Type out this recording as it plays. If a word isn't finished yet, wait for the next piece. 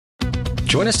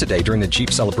Join us today during the Jeep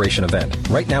Celebration event.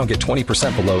 Right now, get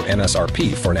 20% below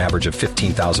MSRP for an average of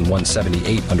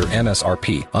 $15,178 under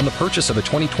MSRP on the purchase of a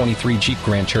 2023 Jeep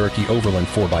Grand Cherokee Overland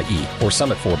 4xE or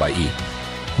Summit 4xE.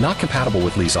 Not compatible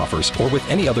with lease offers or with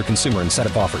any other consumer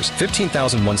incentive offers.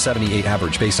 $15,178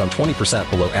 average based on 20%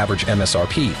 below average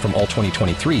MSRP from all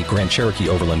 2023 Grand Cherokee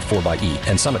Overland 4xE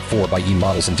and Summit 4xE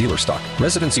models in dealer stock.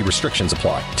 Residency restrictions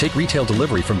apply. Take retail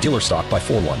delivery from dealer stock by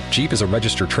 4/1. Jeep is a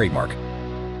registered trademark.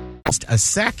 A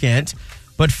second,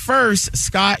 but first,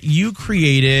 Scott, you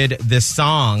created this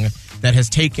song that has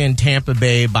taken Tampa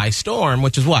Bay by storm,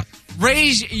 which is what?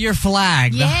 Raise Your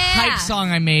Flag, the hype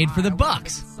song I made for the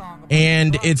Bucks.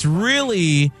 And it's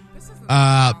really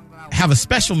have a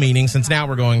special meaning since now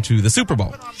we're going to the Super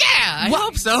Bowl. Yeah, I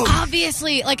hope so.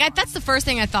 Obviously, that's the first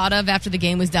thing I thought of after the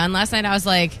game was done last night. I was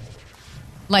like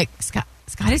Scott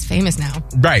is famous now.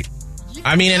 Right.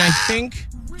 I mean, and I think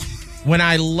when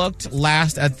I looked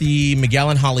last at the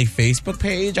Miguel and Holly Facebook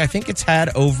page, I think it's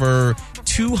had over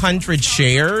 200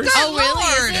 shares. Oh,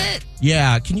 really? Is it?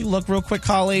 Yeah. Can you look real quick,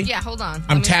 Holly? Yeah, hold on.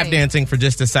 I'm tap dancing for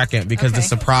just a second because the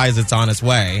surprise it's on its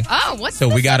way. Oh, what's so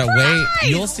the we gotta surprise? wait.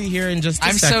 You'll see here in just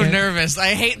a second. I'm so nervous.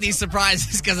 I hate these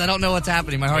surprises because I don't know what's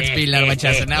happening. My heart's beating out of my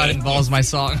chest, and now it involves my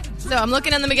song. So I'm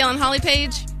looking on the Miguel and Holly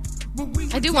page.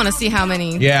 I do want to see how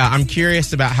many. Yeah, I'm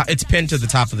curious about how it's pinned to the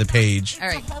top of the page. All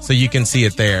right. So you can see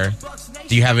it there.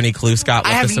 Do you have any clue, Scott,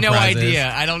 what I have the surprise no idea.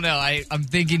 is? I don't know. I'm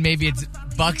thinking maybe it's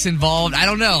Bucks involved. I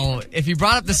don't know. If you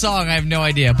brought up the song, I have no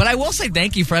idea. But I will say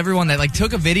thank you for everyone that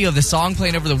took a video of the song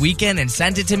playing over the weekend and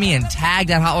sent it to me and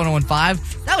tagged at Hot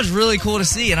 1015. That was really cool to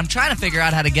see, and I'm trying to figure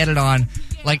out how to get it on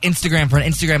Instagram for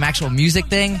an Instagram actual music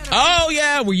thing. Oh,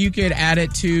 yeah, where you could add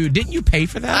it to... Didn't you pay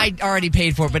for that? I already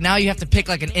paid for it, but now you have to pick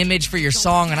an image for your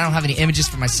song, and I don't have any images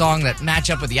for my song that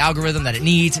match up with the algorithm that it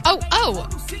needs. Oh.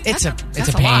 It's a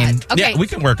that's pain. lot. Okay. Yeah, we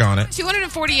can work on it.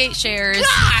 248 shares.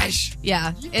 Gosh!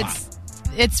 Yeah,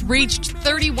 it's reached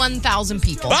 31,000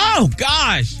 people. Oh,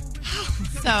 gosh!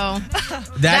 So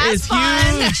that is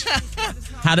fun. huge.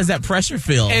 How does that pressure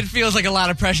feel? It feels like a lot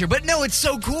of pressure, but no, it's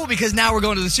so cool because now we're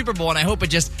going to the Super Bowl, and I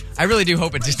really do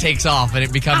hope it just takes off and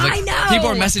it becomes I know. People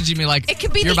are messaging me it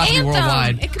could be you're the about anthem. to be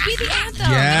worldwide. It could be the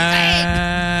anthem.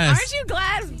 Yes. Aren't you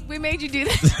glad we made you do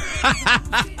this?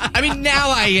 I mean,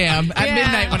 now I am. At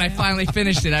midnight when I finally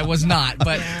finished it, I was not,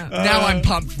 but now I'm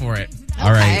pumped for it.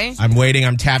 All right. I'm waiting.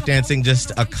 I'm tap dancing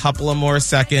just a couple of more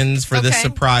seconds for this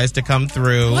surprise to come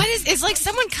through. It's like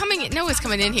someone coming in. No one's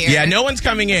coming in here. Yeah, no one's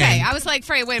coming in. Okay, I was like,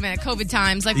 wait a minute, COVID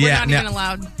times. We're not even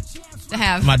allowed to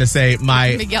have. I'm about to say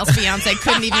Miguel's fiance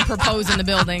couldn't even propose in the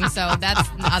building, so that's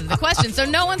out of the question. So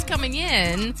no one's coming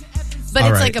in, but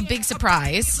it's like a big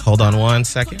surprise. Hold on one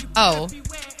second. Oh.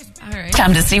 All right.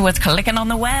 Time to see what's clicking on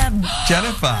the web.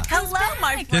 Jennifer. Hello,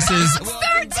 my friend. This is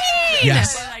 13.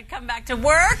 Yes. When I come back to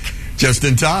work. Just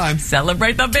in time.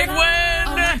 Celebrate the big win.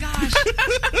 Oh my gosh.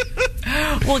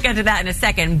 We'll get to that in a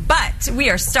second, but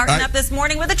we are starting up this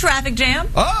morning with a traffic jam.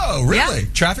 Oh, really?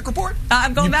 Yeah. Traffic report?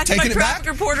 I'm going back to my traffic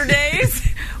reporter days.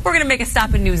 We're going to make a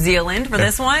stop in New Zealand for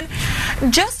this one.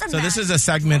 So this is a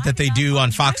segment that they do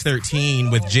on Fox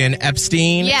 13 with Jen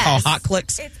Epstein called Hot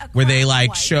Clicks, where they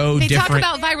show different... They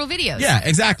talk about viral videos. Yeah,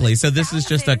 exactly. So this is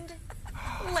just a...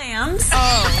 Lambs.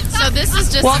 Oh, so this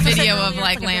is just a video of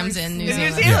lambs in New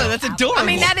Zealand. That's adorable. I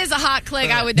mean, that is a hot click.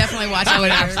 I would definitely watch it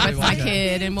with my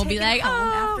kid, and we'll be like,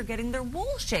 after getting their wool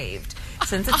shaved,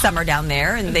 since it's summer down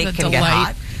there and they can get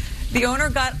hot. The owner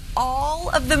got all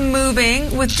of the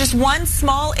moving with just one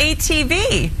small ATV.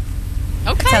 Okay.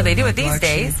 That's how they do it these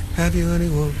days. Have you any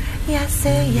wool? Yes,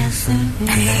 sir. Yes, sir.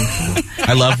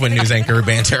 I love when news anchor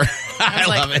banter. I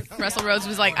love it. Russell Rhodes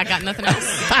was like, I got nothing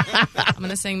else. I'm going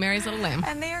to sing Mary's Little Lamb.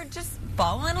 And they're just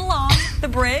following along the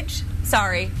bridge.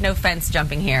 Sorry, no fence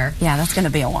jumping here. Yeah, that's going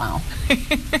to be a while.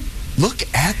 Look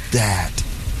at that.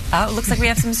 Oh, it looks like we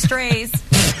have some strays.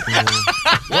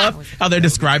 Love how they're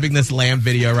describing this lamb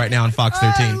video right now on Fox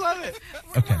 13. I love it.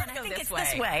 Okay. We're going to go this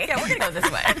way. Yeah, we're going to go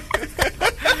this way.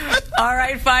 All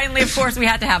right, finally, of course, we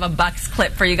had to have a Bucks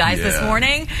clip for you guys this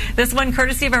morning. This one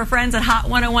courtesy of our friends at Hot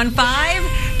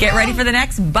 1015. Get ready for the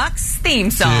next Bucks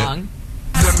theme song.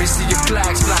 Let me see your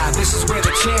flags fly. This is where the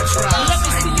champs rise. Let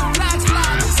me see your flags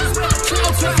fly. This is where the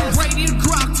champs rise. From Brady to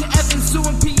Gronk to Evans, Sue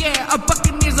and Pierre. Our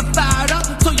Buccaneers are fired up,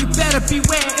 so you better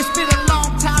beware. It's been a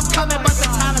long time coming, but the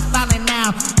time is finally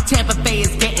now. Tampa Bay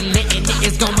is getting lit and it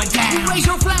is going down. Raise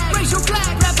your flag,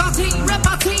 rep our team, rep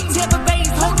our team. Tampa Bay's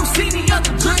whole new city of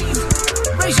the dreams.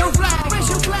 Raise your flag,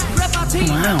 rep our team.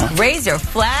 Wow. Raise your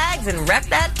flags and rep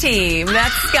that team.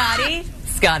 That's Scotty.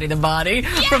 Scotty the Body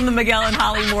from the Miguel and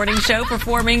Holly Morning Show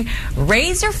performing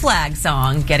Raise Your Flag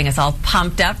song, getting us all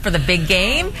pumped up for the big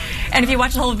game. And if you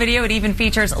watch the whole video, it even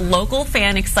features local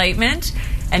fan excitement.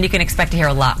 And you can expect to hear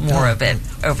a lot more of it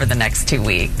over the next 2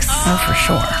 weeks. Oh, for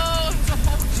sure.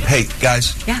 Hey,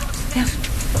 guys. Yeah.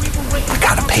 We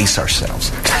gotta pace ourselves.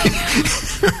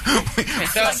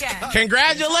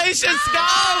 Congratulations, Scott!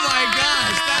 Oh my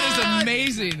gosh, that is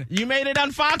amazing. You made it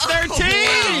on Fox 13. Wow,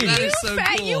 that is so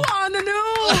cool. You on the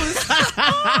news.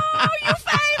 Oh, you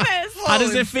famous. How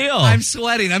does it feel? I'm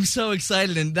sweating. I'm so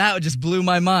excited, and that just blew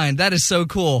my mind. That is so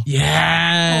cool.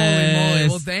 Yes. Holy moly.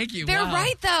 Well, thank you. They're Wow.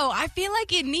 right, though. I feel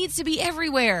like it needs to be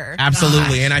everywhere.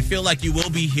 Absolutely. And I feel like you will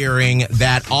be hearing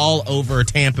that all over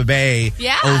Tampa Bay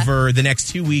over the next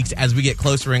 2 weeks as we get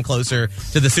closer and closer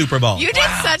to the Super Bowl. You did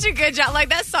such a good job. Like,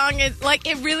 that song is, like,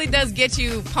 it really does get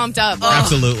you pumped up.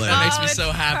 Absolutely. That makes me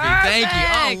so happy. Thank you.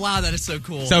 perfect. Oh, wow, that is so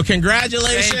cool. So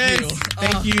congratulations. Thank you.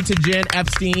 Thank you to Jen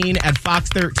Epstein at Fox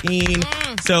 13.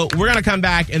 So we're going to come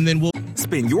back and then we'll...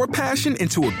 Spin your passion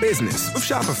into a business with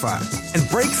Shopify and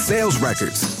break sales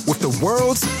records with the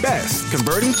world's best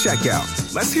converting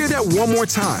checkout. Let's hear that one more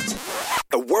time.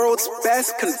 The world's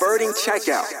best converting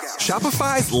checkout.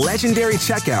 Shopify's legendary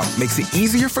checkout makes it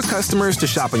easier for customers to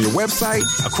shop on your website,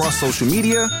 across social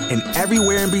media, and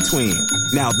everywhere in between.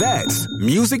 Now that's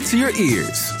music to your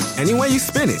ears. Any way you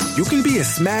spin it, you can be a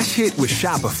smash hit with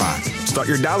Shopify. Start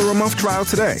your $1 a month trial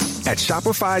today at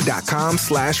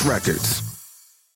shopify.com/records.